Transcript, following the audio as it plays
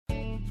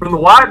From the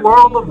wide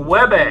world of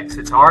WebEx,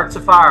 it's Hearts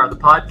of Fire, the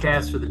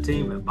podcast for the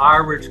team at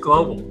BioRich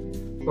Global,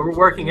 where we're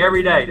working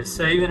every day to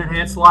save and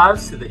enhance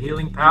lives through the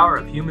healing power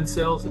of human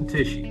cells and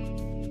tissue.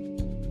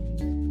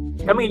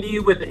 Coming to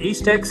you with the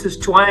East Texas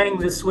twang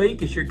this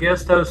week is your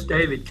guest host,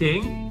 David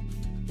King.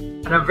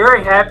 And I'm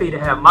very happy to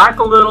have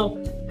Michael Little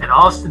and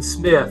Austin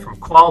Smith from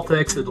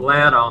QualTex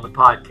Atlanta on the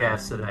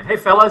podcast today. Hey,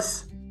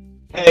 fellas.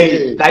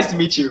 Hey, nice to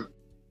meet you.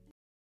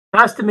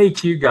 Nice to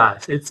meet you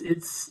guys.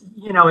 It's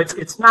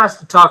nice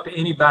to talk to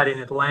anybody in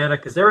Atlanta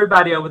because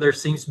everybody over there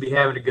seems to be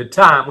having a good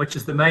time, which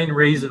is the main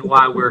reason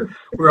why we're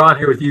on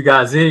here with you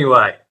guys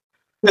anyway.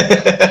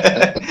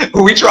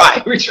 We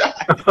try.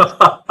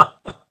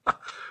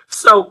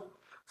 So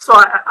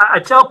I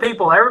tell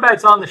people,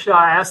 everybody's on the show,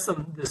 I ask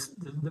them this.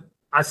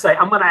 I say,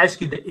 I'm going to ask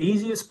you the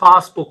easiest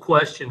possible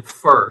question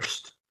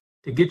first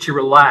to get you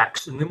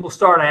relaxed, and then we'll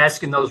start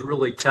asking those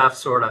really tough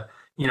sort of,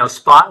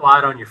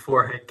 spotlight on your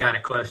forehead kind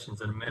of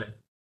questions in a minute.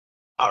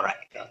 All right,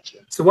 gotcha.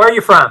 So where are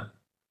you from?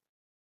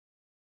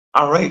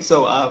 All right,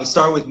 so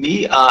start with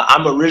me.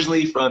 I'm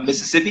originally from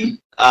Mississippi.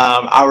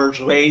 I was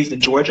raised in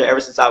Georgia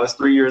ever since I was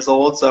 3 years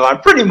old, so I'm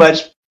pretty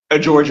much a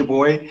Georgia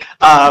boy.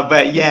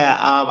 But yeah,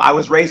 I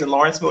was raised in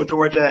Lawrenceville,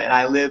 Georgia, and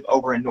I live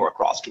over in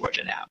Norcross,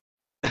 Georgia now.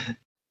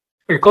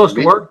 You're close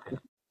to work?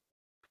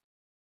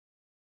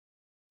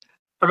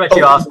 How about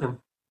you, Austin?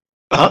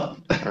 All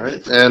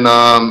right, and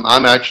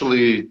I'm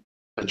actually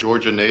a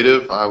Georgia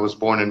native. I was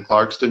born in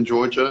Clarkston,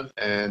 Georgia,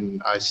 and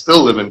I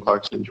still live in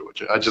Clarkston,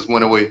 Georgia. I just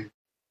went away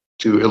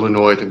to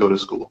Illinois to go to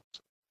school.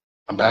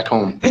 I'm back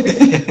home.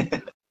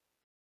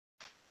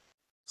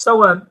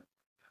 So,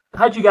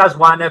 how'd you guys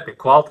wind up at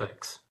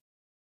QualTex?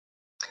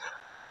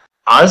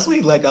 Honestly,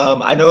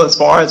 I know as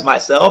far as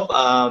myself,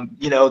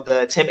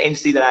 the temp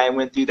agency that I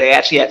went through, they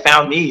actually had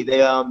found me.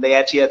 They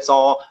actually had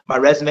saw my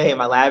resume and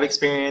my lab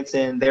experience,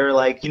 and they were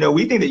like,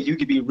 we think that you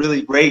could be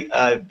really great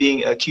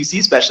being a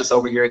QC specialist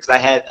over here, because I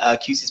had a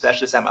QC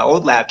specialist at my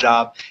old lab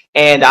job.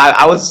 And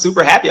I was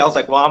super happy. I was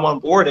like, well, I'm on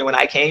board. And when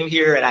I came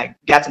here and I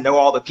got to know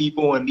all the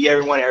people and meet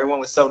everyone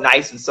was so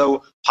nice and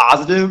so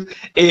positive.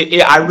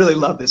 I really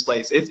love this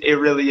place. It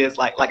really is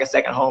like a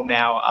second home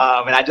now.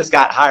 And I just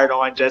got hired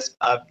on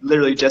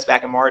literally just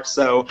back in March.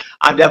 So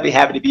I'm definitely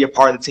happy to be a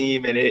part of the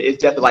team. And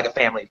it's definitely like a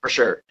family for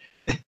sure.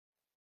 How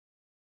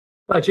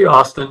about you,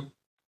 Austin?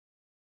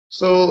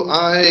 So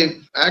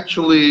I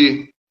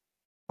actually,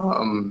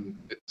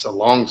 it's a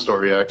long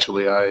story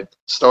actually. I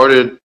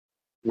started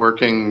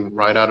working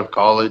right out of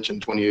college in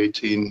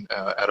 2018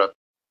 at a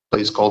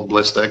place called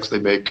BlissTex. They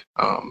make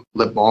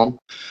lip balm.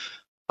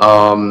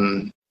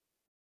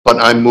 But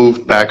I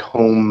moved back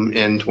home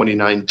in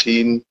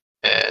 2019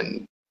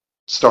 and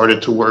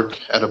started to work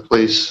at a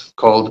place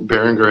called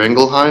Boehringer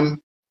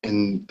Ingelheim,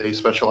 and they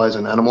specialize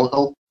in animal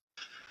health.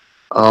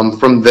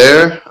 From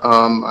there,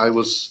 I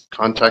was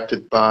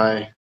contacted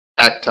by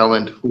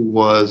ATL, who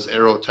was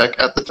Aerotech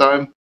at the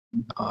time,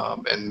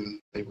 and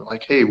they were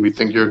like, hey, we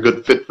think you're a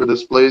good fit for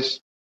this place.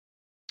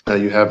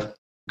 You have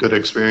good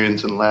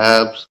experience in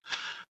labs.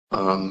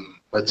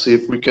 Let's see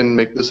if we can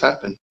make this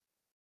happen.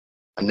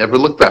 I never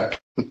looked back.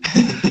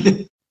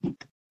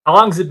 How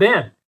long has it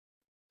been?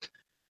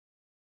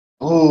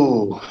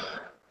 Oh,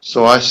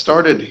 so I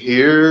started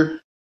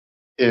here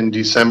in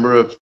December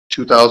of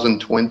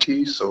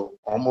 2020, so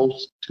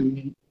almost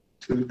 3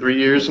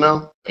 years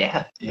now.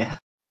 Yeah.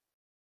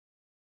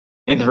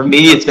 And for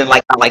me, it's been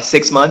like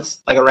 6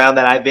 months, around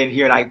that I've been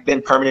here, and I've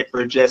been permanent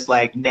for just 2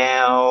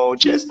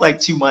 months,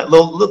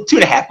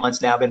 2.5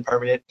 months now. I've been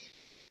permanent.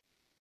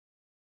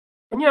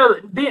 And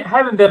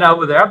having been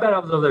over there, I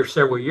was over there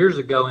several years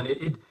ago, and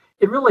it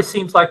really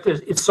seems like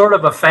it's sort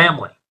of a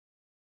family.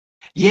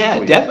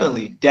 Yeah,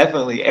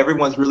 definitely.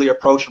 Everyone's really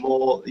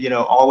approachable,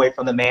 all the way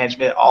from the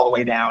management all the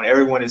way down.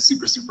 Everyone is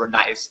super, super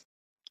nice.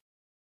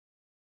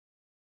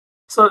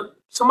 So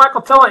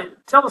Michael, tell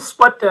us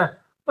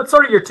what's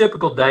sort of your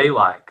typical day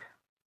like?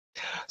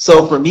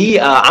 So for me,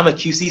 I'm a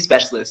QC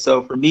specialist.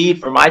 So for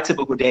my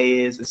typical day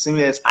is as soon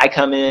as I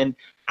come in,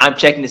 I'm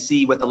checking to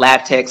see what the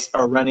lab techs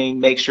are running,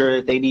 make sure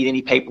if they need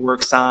any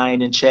paperwork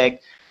signed and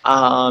checked.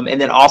 And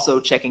then also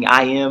checking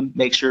IM,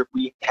 make sure if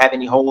we have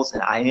any holes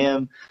in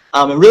IM.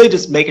 And really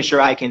just making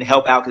sure I can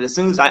help out, because as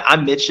soon as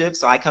I'm mid-shift,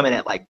 so I come in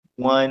at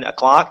 1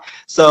 o'clock.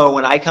 So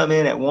when I come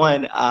in at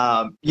 1,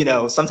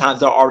 sometimes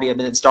they'll already have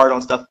been started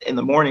on stuff in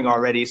the morning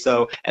already.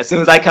 So as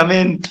soon as I come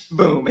in,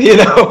 boom,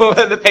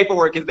 the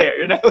paperwork is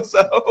there,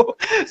 So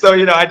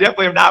I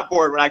definitely am not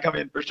bored when I come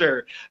in for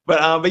sure.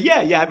 But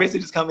yeah, I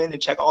basically just come in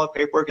and check all the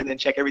paperwork and then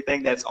check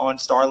everything that's on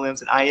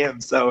StarLimbs and IM.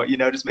 So,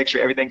 just make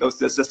sure everything goes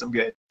to the system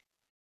good.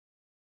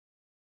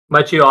 How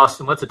about you,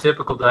 Austin? What's a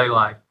typical day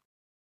like?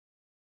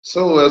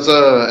 So as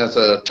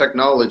a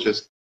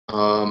technologist,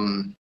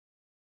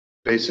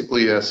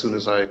 basically as soon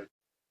as I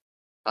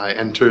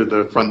enter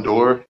the front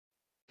door,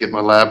 get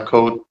my lab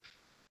coat,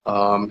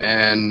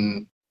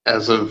 and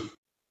as of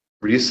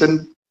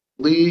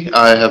recently,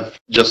 I have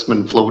just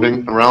been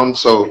floating around.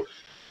 So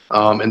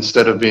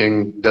instead of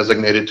being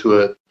designated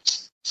to a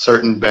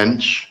certain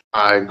bench,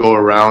 I go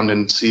around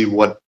and see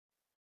what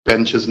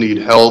benches need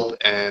help,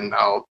 and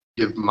I'll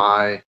give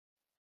my,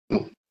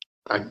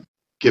 I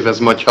give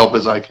as much help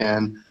as I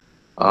can.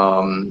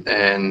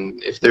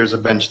 And if there's a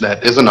bench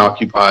that isn't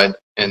occupied,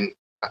 and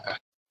I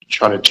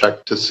try to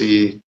check to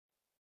see,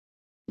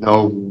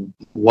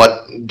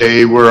 what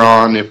day we're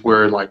on. If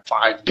we're like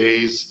 5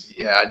 days,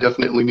 yeah, I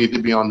definitely need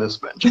to be on this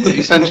bench. But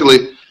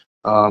essentially,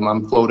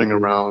 I'm floating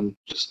around,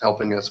 just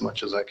helping as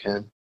much as I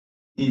can.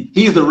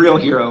 He's the real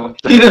hero.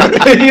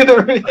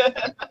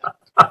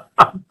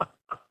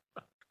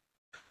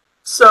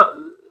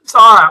 So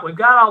all right, we've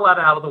got all that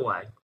out of the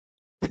way.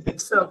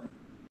 So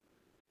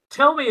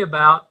tell me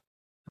about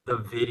the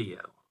video.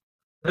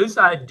 Whose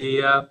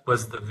idea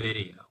was the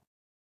video?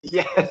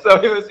 Yeah,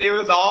 so it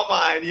was all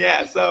mine.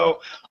 Yeah,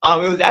 so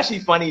it was actually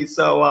funny.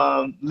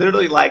 So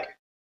literally like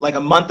a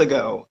month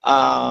ago,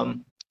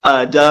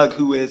 Doug,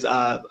 who is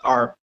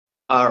our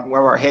one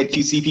of our head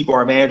QC people,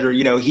 our manager,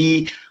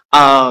 he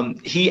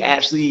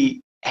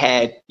actually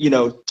had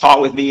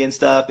talked with me and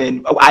stuff,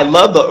 and I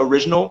love the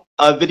original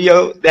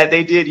video that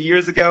they did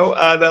years ago,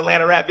 the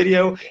Atlanta rap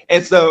video.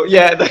 And so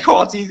yeah, the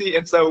QualTex,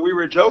 and so we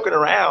were joking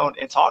around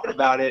and talking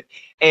about it,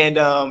 and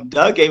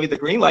Doug gave me the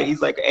green light.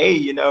 He's like, hey,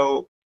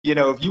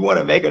 if you want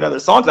to make another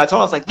song, 'cause I told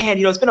him, I was like, man,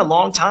 it's been a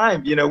long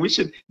time, we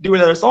should do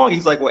another song.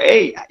 He's like, well,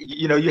 hey,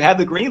 you have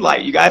the green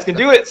light, you guys can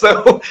do it.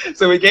 So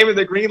we gave him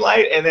the green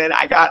light, and then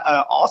I got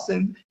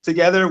Austin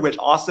together, which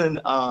Austin,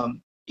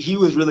 he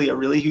was really a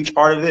really huge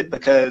part of it,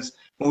 because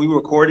when we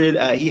recorded,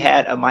 he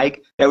had a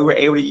mic that we were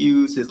able to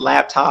use, his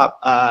laptop.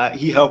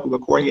 He helped with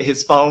recording it.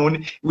 His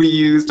phone we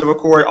used to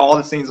record all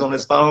the scenes on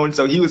his phone.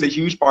 So he was a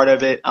huge part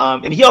of it.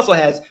 And he also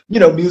has,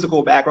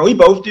 musical background. We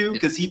both do,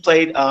 because he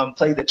played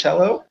the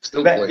cello.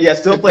 Still play. Yeah,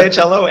 still play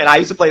cello. And I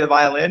used to play the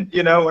violin,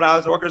 when I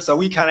was working. So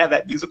we kind of have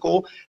that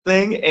musical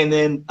thing. And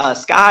then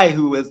Sky,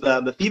 who was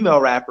the female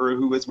rapper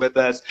who was with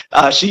us,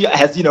 she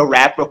has,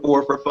 rapped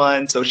before for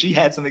fun. So she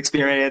had some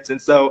experience.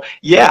 And so,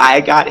 yeah,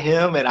 I got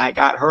him and I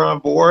got her on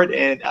board.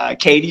 And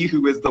Katie,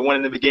 who was the one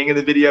in the beginning of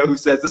the video who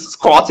says this is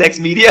QualTex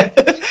media,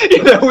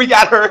 we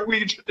got her,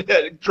 we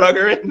drug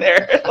her in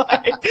there.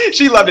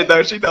 She loved it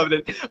though, she loved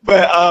it.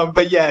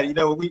 But yeah,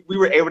 we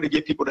were able to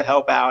get people to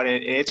help out,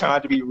 and it turned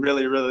out to be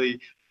really,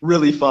 really,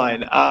 really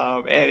fun.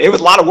 And it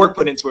was a lot of work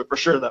put into it, for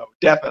sure, though.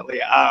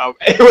 Definitely.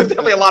 It was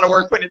definitely a lot of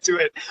work put into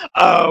it.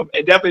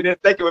 And definitely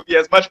didn't think it would be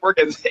as much work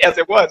as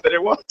it was, but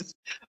it was.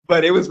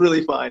 But it was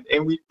really fun.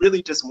 And we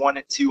really just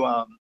wanted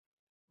to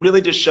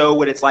really just show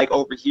what it's like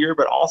over here,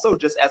 but also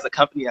just as a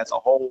company as a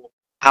whole,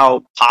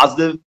 how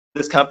positive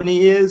this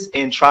company is,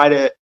 and try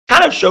to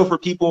kind of show for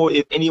people,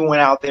 if anyone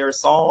out there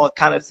saw,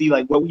 kind of see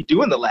like what we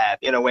do in the lab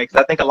in a way. Because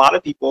I think a lot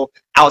of people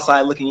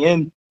outside looking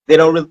in, they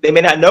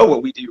may not know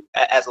what we do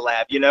as a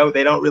lab. They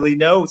don't really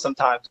know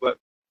sometimes what,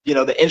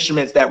 the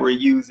instruments that we're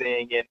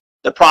using and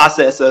the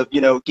process of,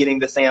 getting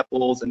the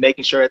samples and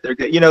making sure that they're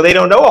good. They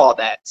don't know all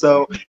that.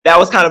 So that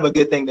was kind of a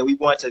good thing, that we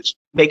want to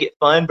make it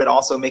fun, but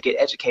also make it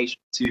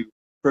educational too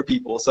for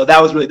people. So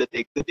that was really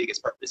the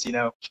biggest purpose,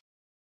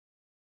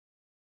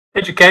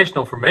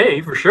 Educational for me,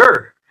 for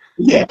sure.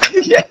 Yeah,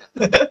 yeah.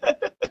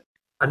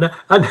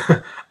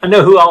 I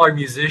know who all our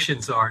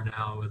musicians are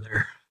now over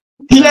there.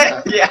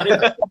 Yeah,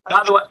 yeah.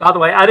 By the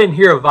way, I didn't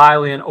hear a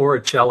violin or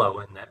a cello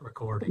in that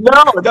recording.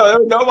 No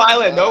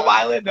violin,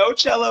 no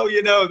cello.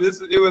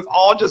 It was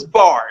all just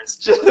bars,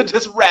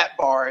 just rap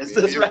bars.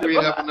 If we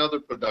have another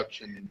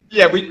production,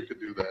 yeah, we could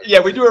do that. Yeah,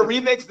 we do a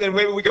remix, then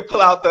maybe we could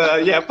pull out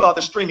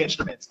the string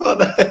instruments.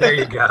 There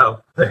you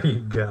go. There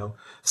you go.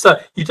 So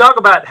you talk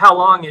about how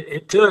long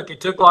it took.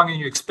 It took longer than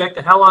you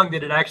expected. How long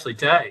did it actually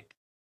take?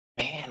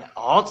 Man,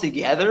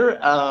 altogether,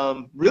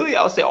 really,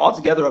 I would say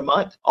altogether a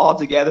month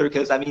altogether,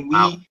 because I mean,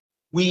 Wow.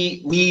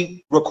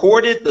 we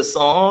recorded the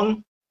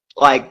song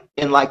like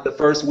in like the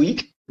first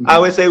week. Mm-hmm. I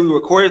would say we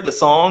recorded the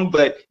song,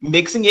 but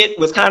mixing it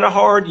was kind of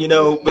hard,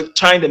 with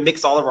trying to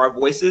mix all of our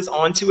voices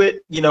onto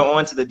it,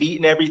 onto the beat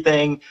and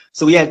everything.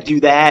 So we had to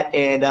do that,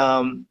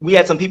 and we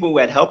had some people who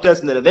had helped us,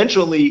 and then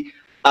eventually,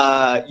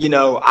 I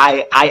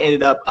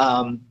ended up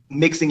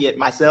mixing it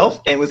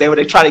myself, and was able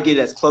to try to get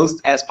as close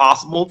as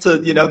possible to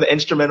the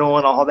instrumental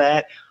and all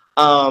that.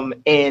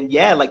 And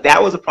yeah, like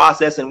that was a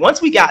process. And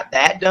once we got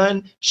that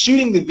done,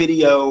 shooting the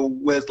video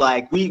was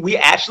like we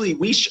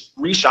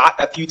reshot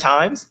a few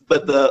times,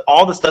 but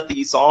all the stuff that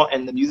you saw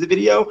in the music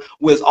video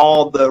was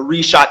all the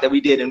reshot that we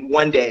did in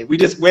one day. We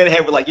just went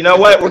ahead, we're like, you know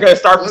what, we're gonna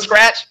start from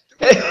scratch.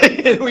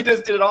 We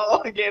just did it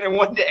all again in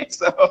one day.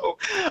 So,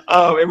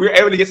 and we were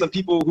able to get some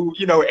people who,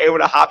 were able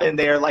to hop in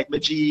there, like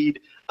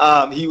Majid.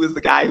 He was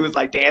the guy who was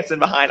like dancing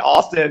behind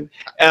Austin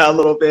a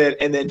little bit.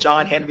 And then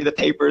John handed me the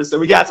papers. So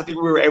we got some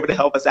people who were able to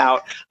help us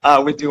out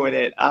with doing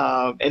it.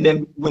 And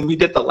then when we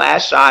did the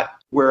last shot,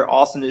 where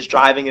Austin is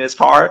driving in his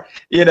car,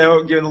 giving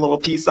a little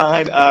peace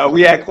sign,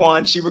 we had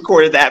Quan, she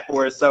recorded that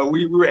for us. So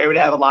we were able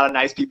to have a lot of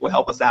nice people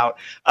help us out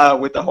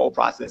with the whole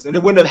process. And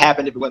it wouldn't have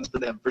happened if it wasn't for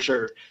them, for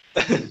sure.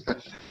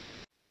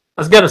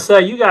 I was gonna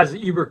say,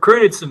 you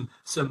recruited some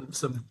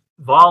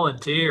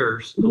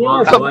volunteers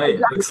along the way.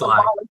 It looks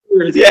like.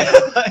 Yeah.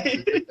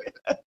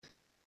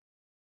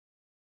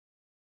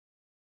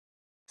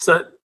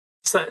 So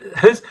So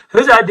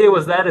whose idea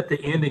was that at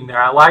the ending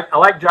there? I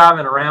like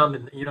driving around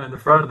in in the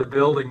front of the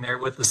building there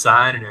with the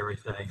sign and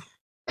everything.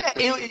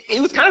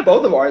 It was kind of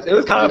both of ours. It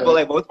was kind of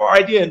like both of our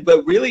ideas,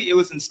 but really it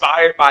was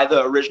inspired by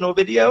the original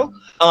video.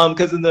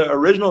 Because in the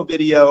original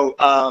video,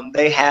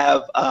 they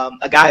have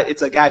a guy.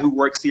 It's a guy who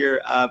works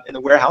here in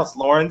the warehouse,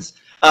 Lawrence.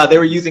 They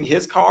were using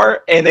his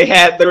car, and they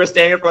were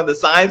standing in front of the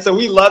sign. So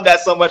we love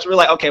that so much. We're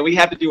like, okay, we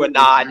have to do a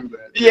nod.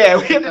 Yeah,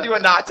 we have to do a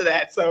nod to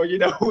that. So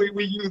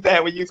we use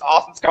that. We use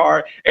Austin's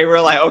car, and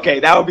we're like, okay,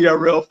 that would be a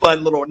real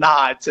fun little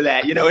nod to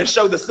that. And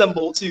show the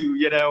symbol too.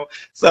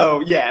 So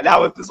yeah, that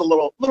was just a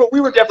little.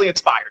 We were definitely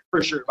inspired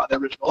for sure by the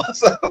original.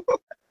 So.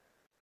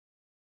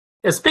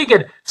 Yeah,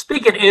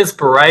 speaking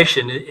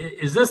inspiration,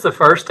 is this the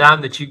first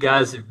time that you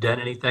guys have done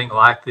anything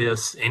like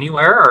this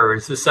anywhere, or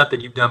is this something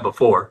you've done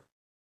before?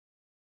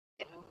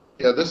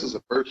 Yeah, this is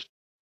the first.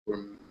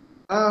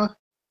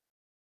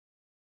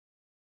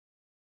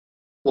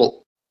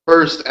 Well,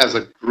 first as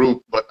a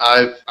group, but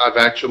I've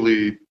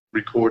actually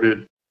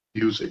recorded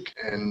music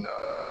and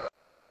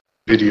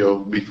video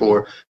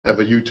before. I have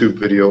a YouTube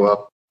video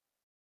up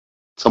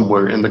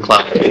somewhere in the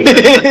cloud.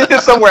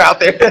 Somewhere out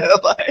there.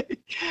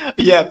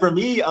 Yeah, for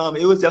me,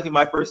 it was definitely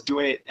my first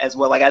doing it as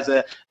well. Like as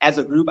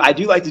a group, I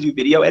do like to do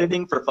video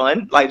editing for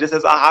fun, like just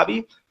as a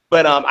hobby.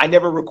 But I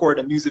never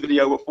recorded a music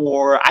video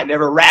before. I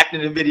never rapped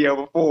in a video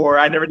before.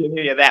 I never did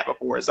any of that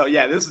before. So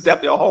yeah, this is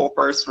definitely a whole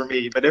first for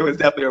me. But it was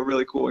definitely a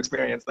really cool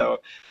experience, though.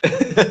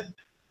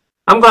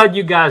 I'm glad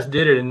you guys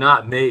did it and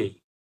not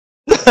me.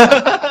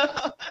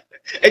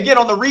 Again,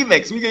 on the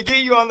remix, we could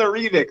get you on the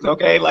remix,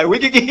 okay? Like we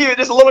could get you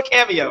just a little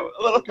cameo,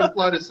 a little. You can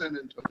fly to San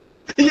Antonio.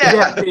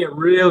 Yeah, be a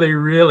really,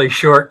 really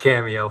short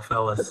cameo,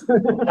 fellas.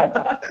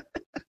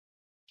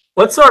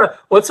 What sort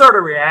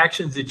of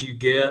reactions did you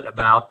get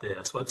about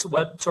this? What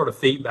sort of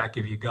feedback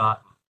have you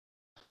gotten?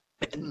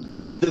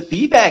 The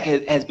feedback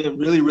has been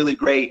really, really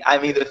great. I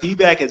mean, the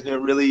feedback has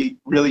been really,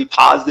 really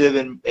positive,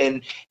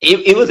 and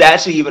it was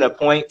actually even a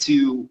point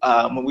to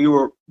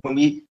when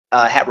we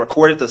had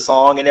recorded the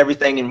song and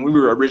everything, and we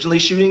were originally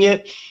shooting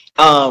it.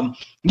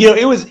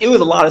 It was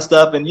a lot of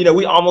stuff, and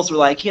we almost were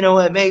like, you know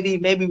what,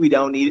 maybe we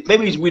don't need it.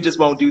 Maybe we just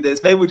won't do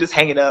this. Maybe we just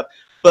hang it up.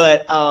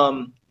 But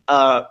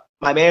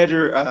my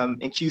manager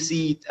in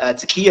QC,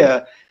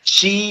 Takia,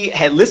 she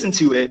had listened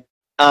to it,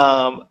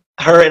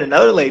 her and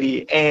another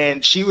lady,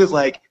 and she was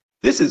like,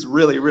 this is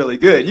really, really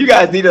good. You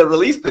guys need to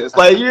release this.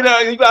 Like, you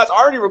guys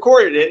already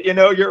recorded it.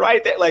 You're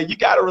right that like you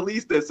got to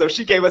release this. So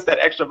she gave us that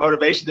extra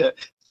motivation to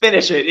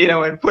finish it,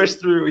 and push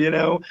through,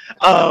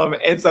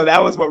 and so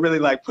that was what really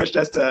like pushed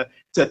us to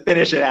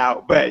finish it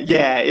out. But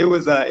yeah, it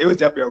was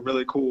definitely a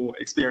really cool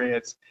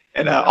experience.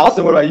 And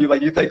Austin, what about you?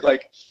 Like, you think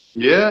like?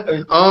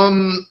 Yeah.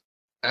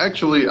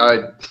 Actually,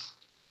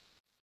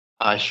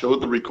 I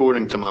showed the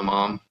recording to my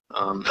mom.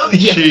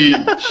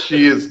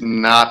 She is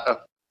not a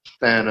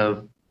fan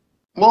of.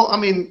 Well, I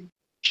mean,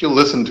 she'll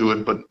listen to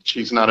it, but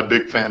she's not a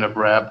big fan of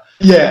rap.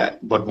 Yeah.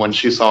 But when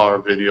she saw our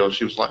video,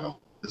 she was like, "Oh,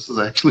 this is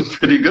actually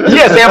pretty good."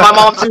 Yeah, and my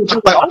mom too. She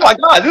was like, "Oh my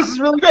God, this is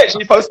really great."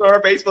 She posted on her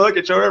Facebook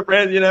and showed her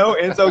friends,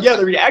 And so yeah,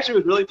 the reaction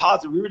was really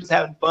positive. We were just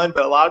having fun,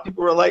 but a lot of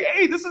people were like,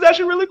 "Hey, this is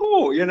actually really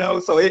cool,"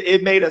 So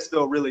it made us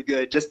feel really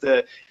good just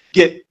to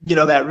get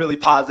that really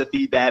positive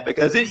feedback,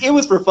 because it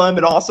was for fun,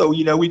 but also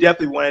we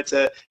definitely wanted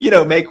to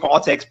make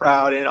QualTex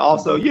proud, and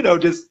also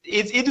just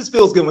it just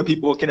feels good when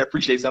people can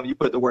appreciate something you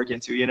put the work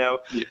into. Yeah,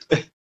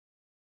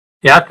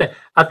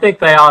 I think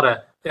they ought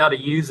to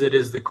use it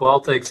as the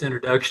QualTex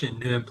introduction,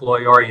 new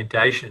employee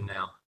orientation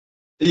now.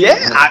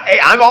 Yeah,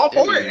 I'm all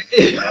for it.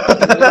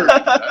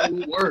 That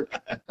will work.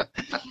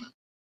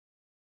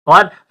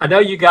 Well, I know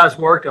you guys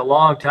worked a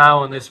long time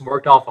on this and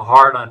worked awful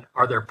hard on.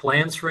 Are there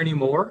plans for any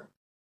more?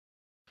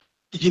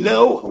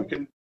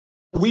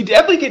 We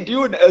definitely can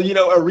do a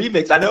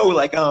remix. I know,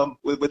 like,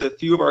 with a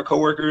few of our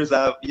coworkers,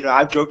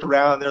 I've joked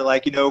around. They're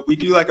like, if we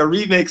do like a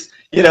remix,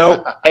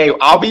 hey,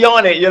 I'll be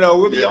on it.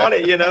 We'll be on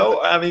it.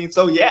 I mean,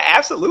 so yeah,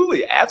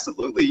 absolutely.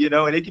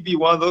 And it could be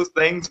one of those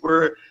things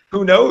where,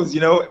 who knows,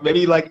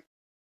 maybe like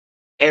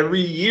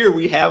every year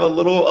we have a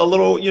little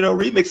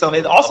remix on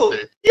it. Also, a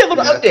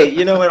little update,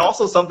 and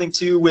also something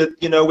too with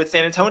with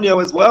San Antonio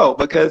as well,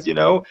 because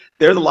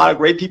there's a lot of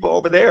great people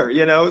over there,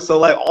 so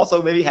like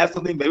also maybe have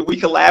something, maybe we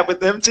collab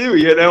with them too,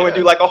 and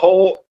do like a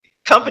whole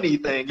company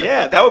thing.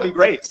 Yeah, that would be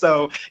great.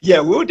 So yeah,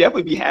 we'll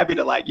definitely be happy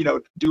to like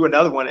do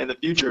another one in the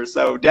future.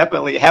 So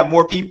definitely have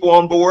more people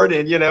on board,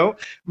 and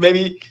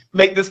maybe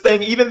make this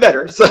thing even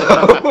better.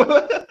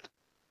 So.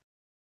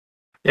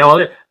 Yeah,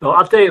 well,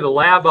 I'll tell you, the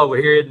lab over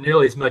here isn't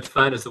nearly as much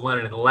fun as the one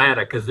in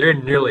Atlanta because there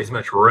isn't nearly as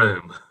much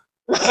room.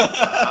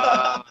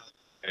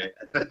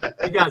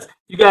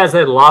 You guys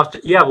have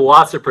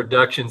lots of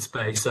production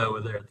space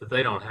over there that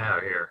they don't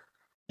have here.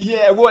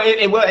 Yeah, well,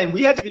 and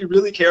we had to be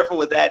really careful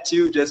with that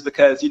too, just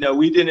because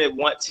we didn't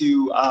want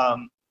to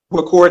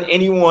record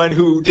anyone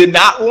who did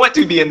not want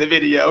to be in the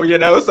video,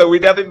 so we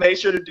definitely made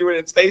sure to do it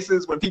in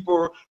spaces when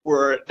people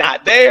were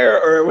not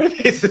there, or in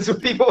spaces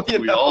with people,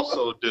 We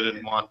also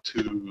didn't want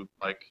to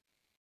like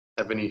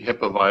have any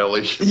HIPAA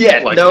violations, yeah,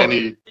 like no,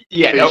 any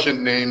yeah,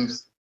 patient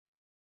names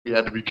We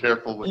had to be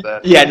careful with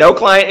that. Yeah, no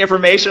client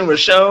information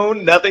was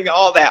shown, nothing,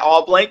 all that,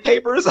 all blank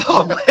papers,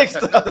 all blank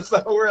stuff.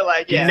 So we're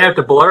like, You yeah. didn't have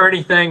to blur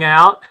anything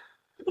out.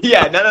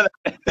 Yeah, none of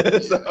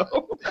that.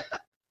 So.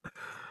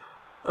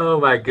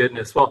 Oh my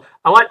goodness. Well,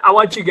 I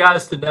want you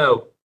guys to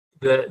know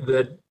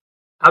that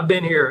I've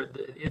been here.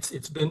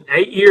 It's been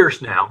 8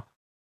 years now,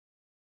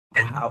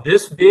 and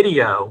this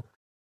video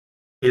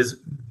is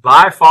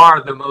by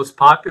far the most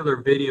popular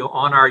video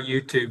on our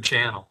YouTube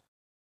channel.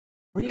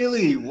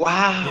 Really?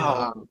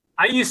 Wow.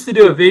 I used to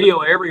do a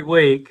video every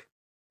week,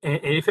 and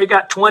if it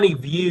got 20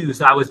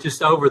 views, I was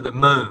just over the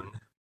moon.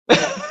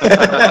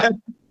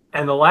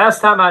 And the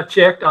last time I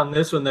checked on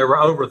this one, there were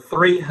over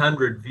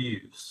 300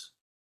 views.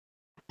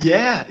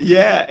 Yeah,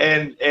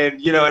 and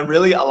and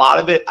really a lot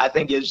of it I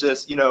think is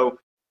just,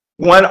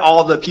 one,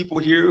 all the people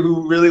here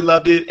who really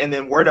loved it, and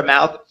then word of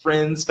mouth,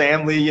 friends,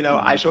 family,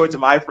 I show it to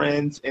my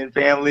friends and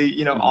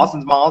family,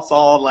 Austin's mom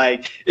saw,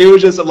 like, it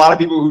was just a lot of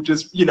people who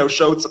just,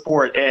 showed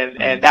support,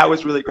 and that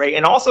was really great.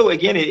 And also,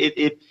 again,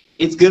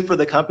 it's good for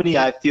the company,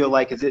 I feel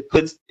like, because it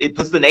puts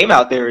the name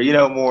out there,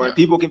 more. Yeah.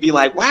 People can be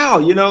like, wow,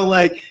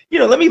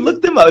 let me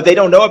look them up if they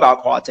don't know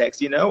about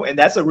QualTex, and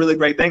that's a really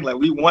great thing. Like,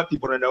 we want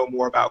people to know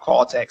more about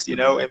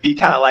QualTex, and be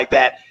kind of like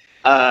that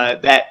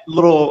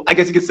little, I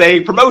guess you could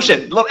say,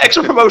 promotion, little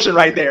extra promotion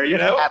right there,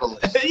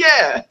 Catalyst.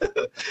 Yeah.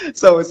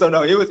 So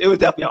no, it was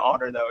definitely an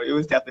honor, though. It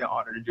was definitely an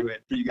honor to do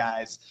it for you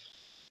guys.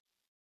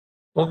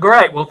 Well,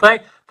 great. Well,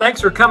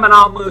 thanks for coming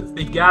on with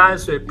me,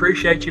 guys. We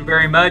appreciate you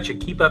very much,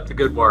 and keep up the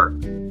good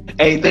work.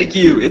 Hey, thank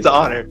you. It's an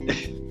honor.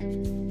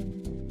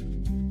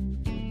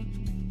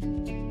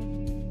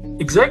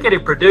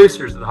 Executive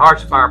producers of the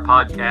Hearts of Fire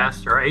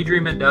podcast are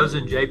Adrian Mendoza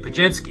and Jay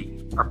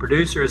Pajinski. Our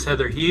producer is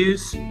Heather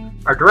Hughes.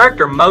 Our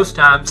director most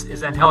times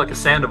is Angelica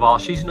Sandoval.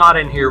 She's not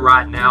in here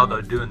right now,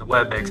 though, doing the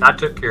WebEx. I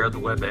took care of the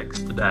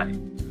WebEx today.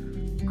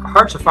 Our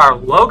Hearts of Fire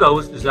logo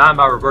was designed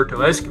by Roberto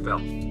Esquivel.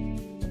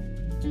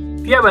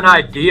 If you have an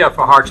idea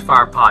for Hearts of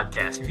Fire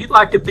podcast, if you'd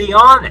like to be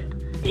on it,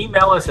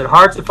 email us at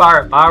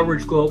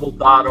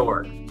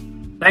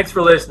heartsoffire@bioridgeglobal.org. Thanks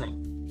for listening.